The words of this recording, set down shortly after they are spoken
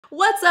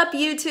What's up,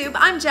 YouTube?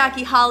 I'm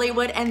Jackie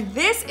Hollywood, and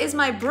this is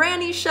my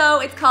brand new show.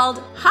 It's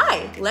called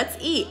Hi, Let's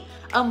Eat,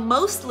 a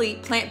mostly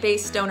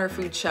plant-based stoner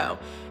food show.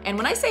 And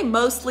when I say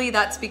mostly,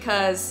 that's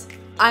because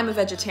I'm a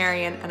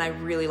vegetarian and I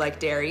really like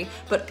dairy,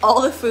 but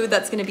all the food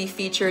that's gonna be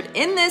featured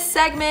in this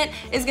segment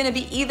is gonna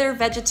be either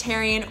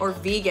vegetarian or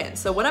vegan.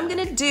 So what I'm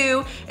gonna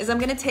do is I'm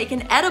gonna take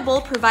an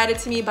edible provided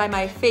to me by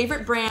my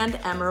favorite brand,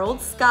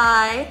 Emerald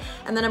Sky,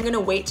 and then I'm gonna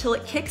wait till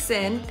it kicks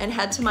in and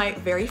head to my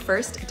very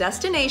first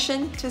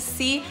destination to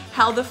see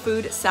how the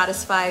food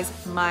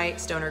satisfies my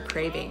stoner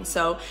craving.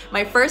 So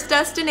my first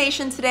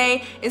destination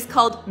today is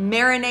called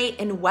Marinate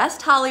in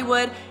West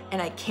Hollywood,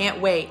 and I can't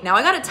wait. Now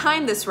I gotta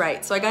time this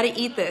right, so I gotta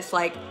eat this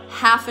like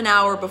half an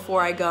hour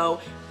before I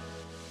go.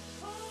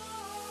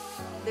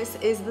 This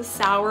is the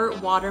sour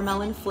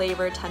watermelon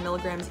flavor, 10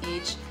 milligrams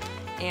each,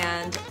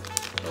 and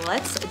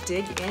let's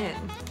dig in.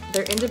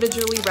 They're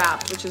individually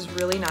wrapped, which is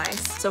really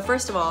nice. So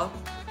first of all,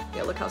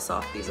 yeah, look how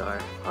soft these are.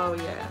 Oh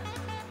yeah.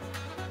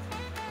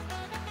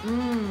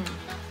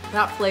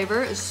 That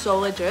flavor is so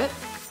legit.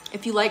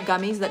 If you like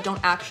gummies that don't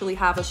actually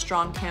have a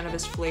strong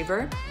cannabis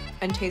flavor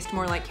and taste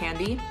more like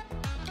candy,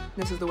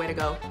 this is the way to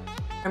go.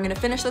 I'm gonna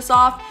finish this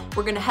off,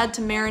 we're gonna head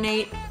to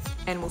Marinate,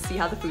 and we'll see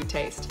how the food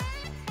tastes.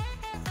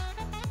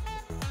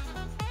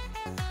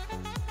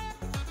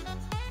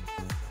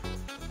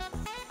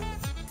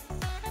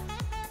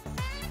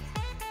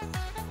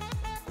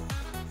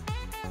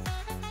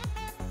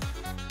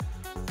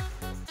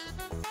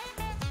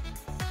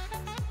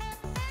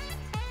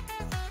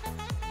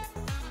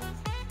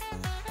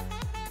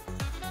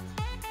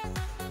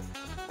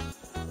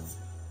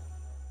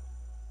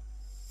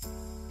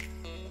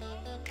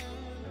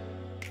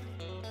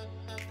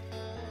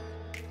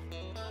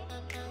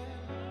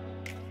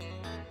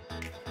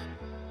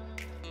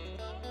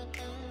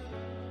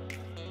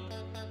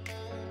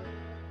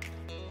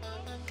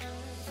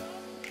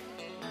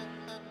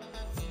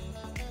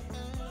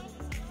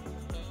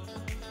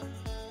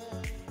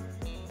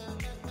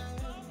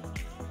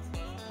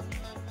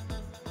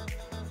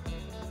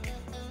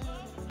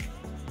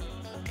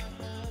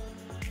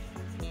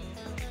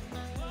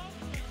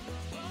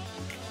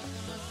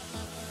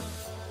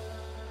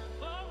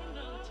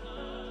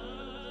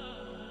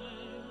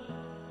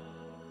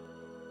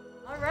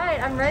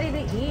 Alright, I'm ready to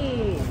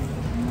eat.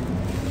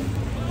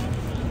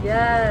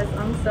 Yes,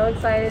 I'm so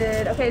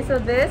excited. Okay, so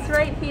this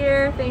right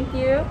here, thank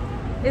you,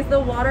 is the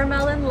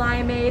watermelon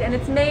limeade, and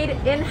it's made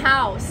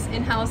in-house.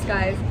 In-house,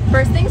 guys.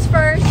 First things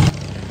first.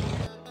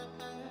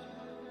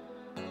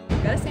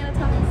 Gotta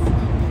sanitize.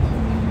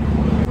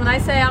 When I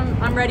say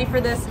I'm ready for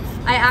this,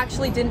 I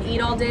actually didn't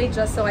eat all day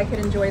just so I could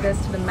enjoy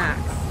this to the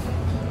max.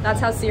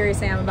 That's how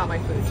serious I am about my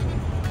food.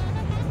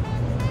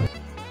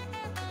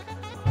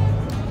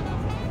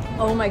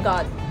 Oh my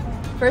God.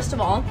 First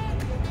of all,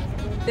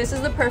 this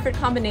is the perfect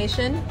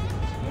combination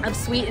of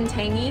sweet and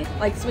tangy,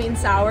 like sweet and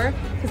sour,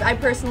 because I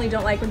personally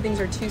don't like when things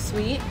are too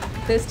sweet.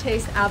 This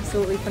tastes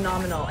absolutely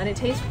phenomenal, and it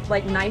tastes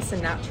like nice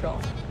and natural.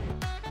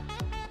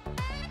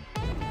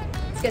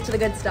 Let's get to the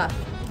good stuff.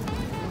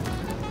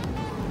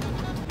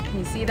 Can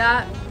you see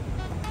that?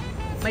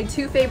 My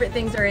two favorite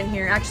things are in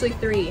here, actually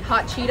three: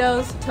 hot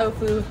Cheetos,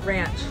 tofu,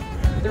 ranch.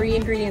 3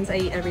 ingredients I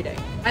eat every day.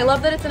 I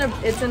love that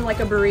it's in like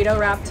a burrito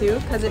wrap too,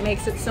 because it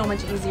makes it so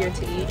much easier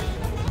to eat,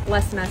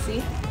 less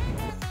messy.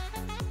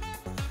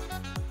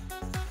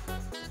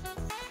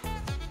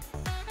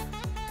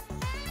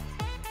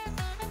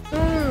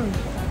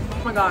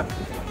 Oh my God.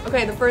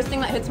 Okay, the first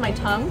thing that hits my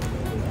tongue,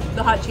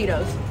 the hot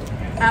Cheetos.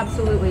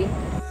 Absolutely.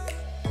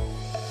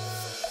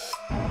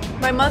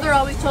 My mother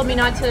always told me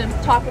not to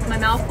talk with my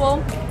mouth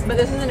full, but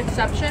this is an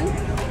exception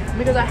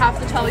because I have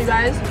to tell you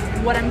guys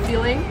what I'm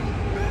feeling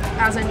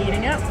as I'm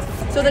eating it.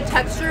 So the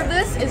texture of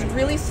this is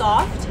really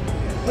soft,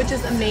 which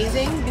is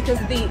amazing because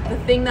the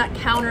thing that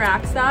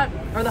counteracts that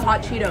are the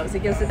hot Cheetos.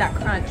 It gives it that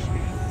crunch.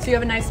 So you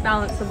have a nice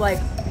balance of like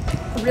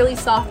really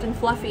soft and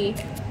fluffy,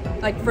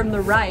 like from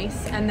the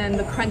rice, and then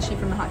the crunchy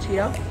from the hot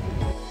Cheeto.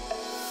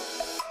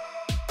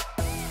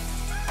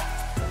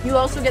 You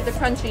also get the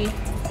crunchy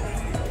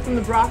from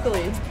the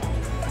broccoli.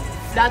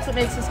 That's what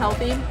makes this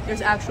healthy.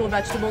 There's actual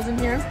vegetables in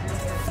here,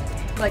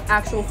 like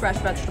actual fresh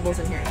vegetables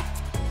in here.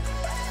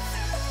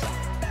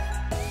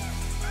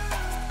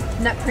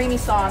 And that creamy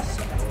sauce,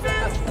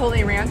 that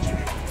Chipotle ranch,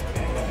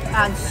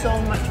 adds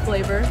so much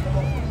flavor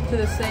to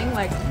this thing.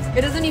 Like, it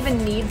doesn't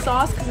even need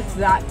sauce because it's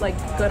that like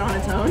good on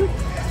its own,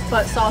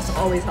 but sauce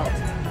always helps.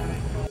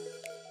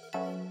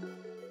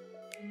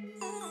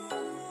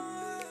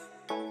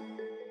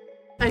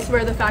 I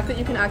swear the fact that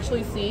you can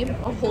actually see a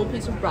whole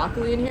piece of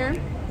broccoli in here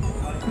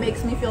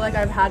makes me feel like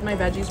I've had my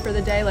veggies for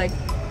the day. Like,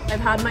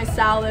 I've had my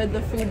salad,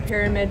 the food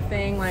pyramid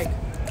thing, like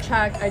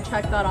check, I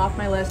checked that off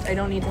my list. I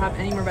don't need to have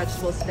any more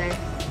vegetables today.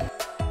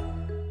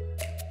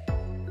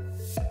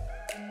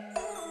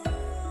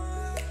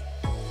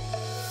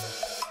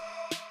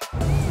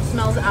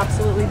 Smells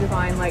absolutely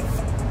divine, like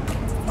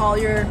all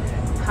your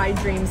high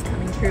dreams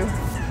coming true.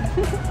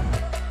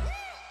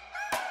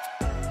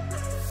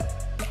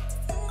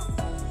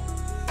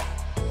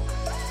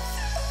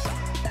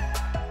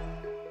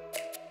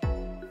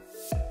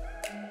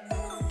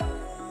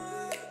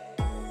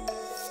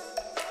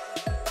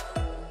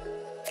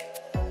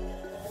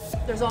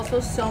 There's also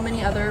so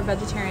many other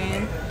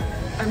vegetarian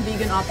and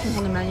vegan options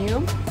on the menu.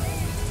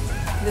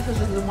 This is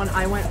just the one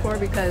I went for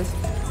because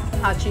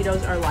hot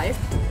Cheetos are life,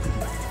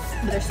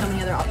 but there's so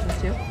many other options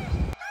too.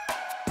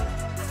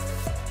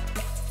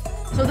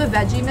 So the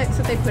veggie mix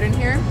that they put in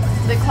here,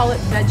 they call it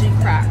veggie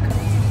crack.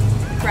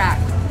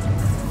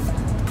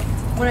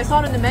 When I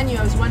saw it in the menu,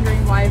 I was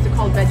wondering why is it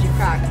called veggie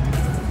crack,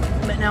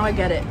 but now I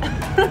get it.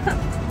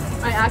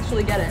 I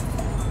actually get it.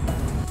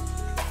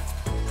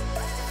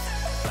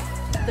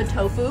 The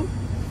tofu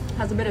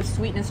has a bit of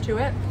sweetness to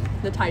it,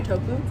 the Thai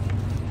tofu.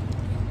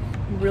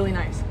 Really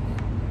nice.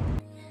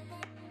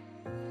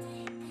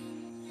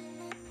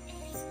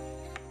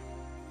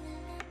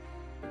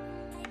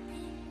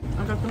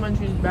 I got the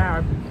munchies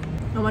bad.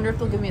 I wonder if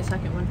they'll give me a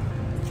second one.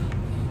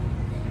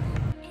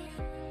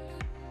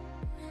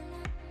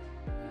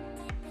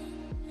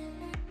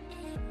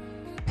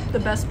 The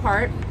best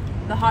part,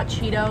 the hot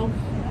Cheeto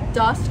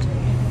dust,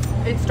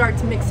 it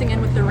starts mixing in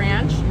with the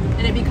ranch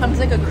and it becomes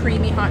like a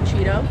creamy hot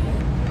Cheeto.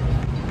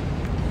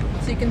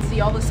 So you can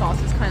see all the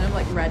sauce is kind of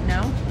like red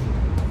now.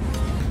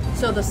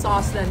 So the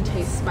sauce then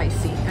tastes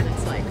spicy and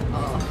it's like,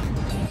 oh.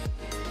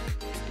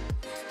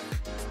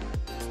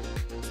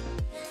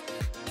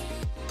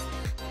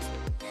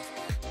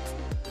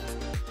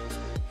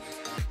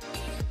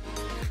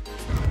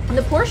 And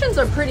the portions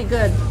are pretty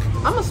good.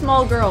 I'm a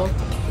small girl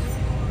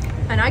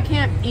and I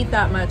can't eat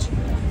that much.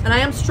 And I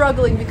am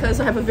struggling because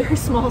I have a very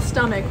small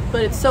stomach,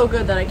 but it's so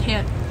good that I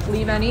can't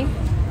leave any.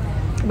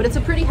 But it's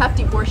a pretty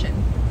hefty portion.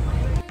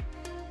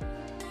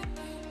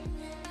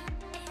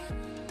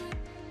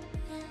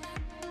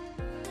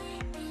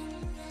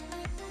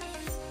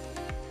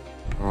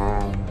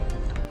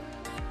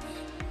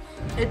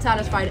 It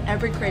satisfied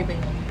every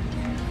craving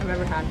I've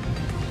ever had.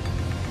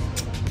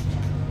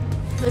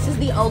 This is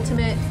the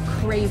ultimate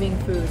craving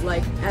food,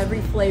 like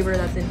every flavor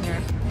that's in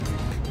here.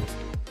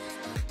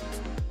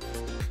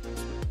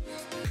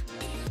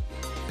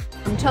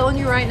 I'm telling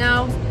you right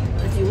now,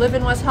 if you live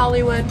in West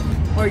Hollywood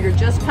or you're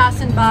just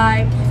passing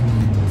by,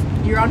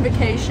 you're on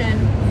vacation,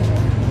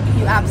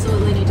 you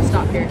absolutely need to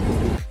stop here.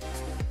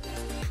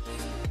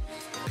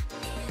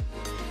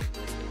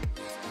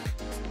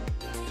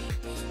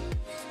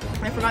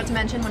 I forgot to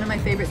mention one of my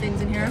favorite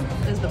things in here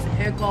is the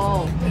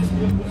pickle.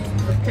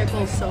 The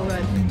pickle's so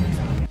good.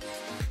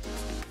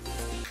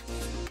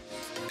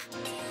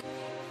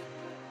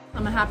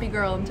 I'm a happy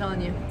girl, I'm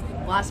telling you.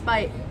 Last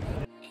bite.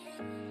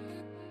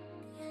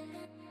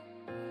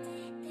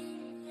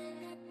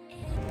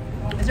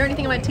 Is there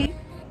anything in my teeth?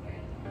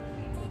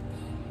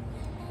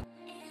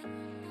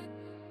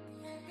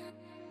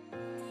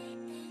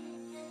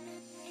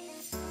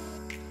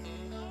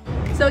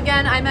 So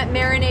again, I'm at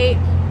Marinate.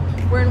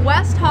 We're in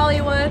West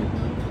Hollywood,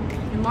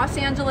 in Los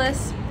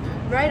Angeles,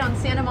 right on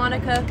Santa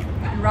Monica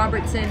and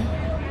Robertson.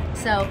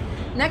 So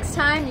next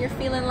time you're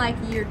feeling like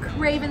you're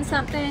craving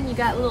something, you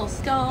got a little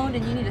stoned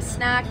and you need a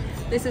snack,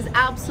 this is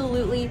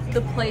absolutely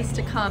the place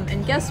to come.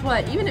 And guess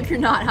what? Even if you're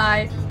not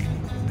high,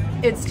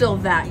 it's still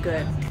that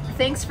good.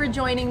 Thanks for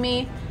joining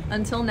me.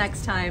 Until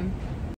next time.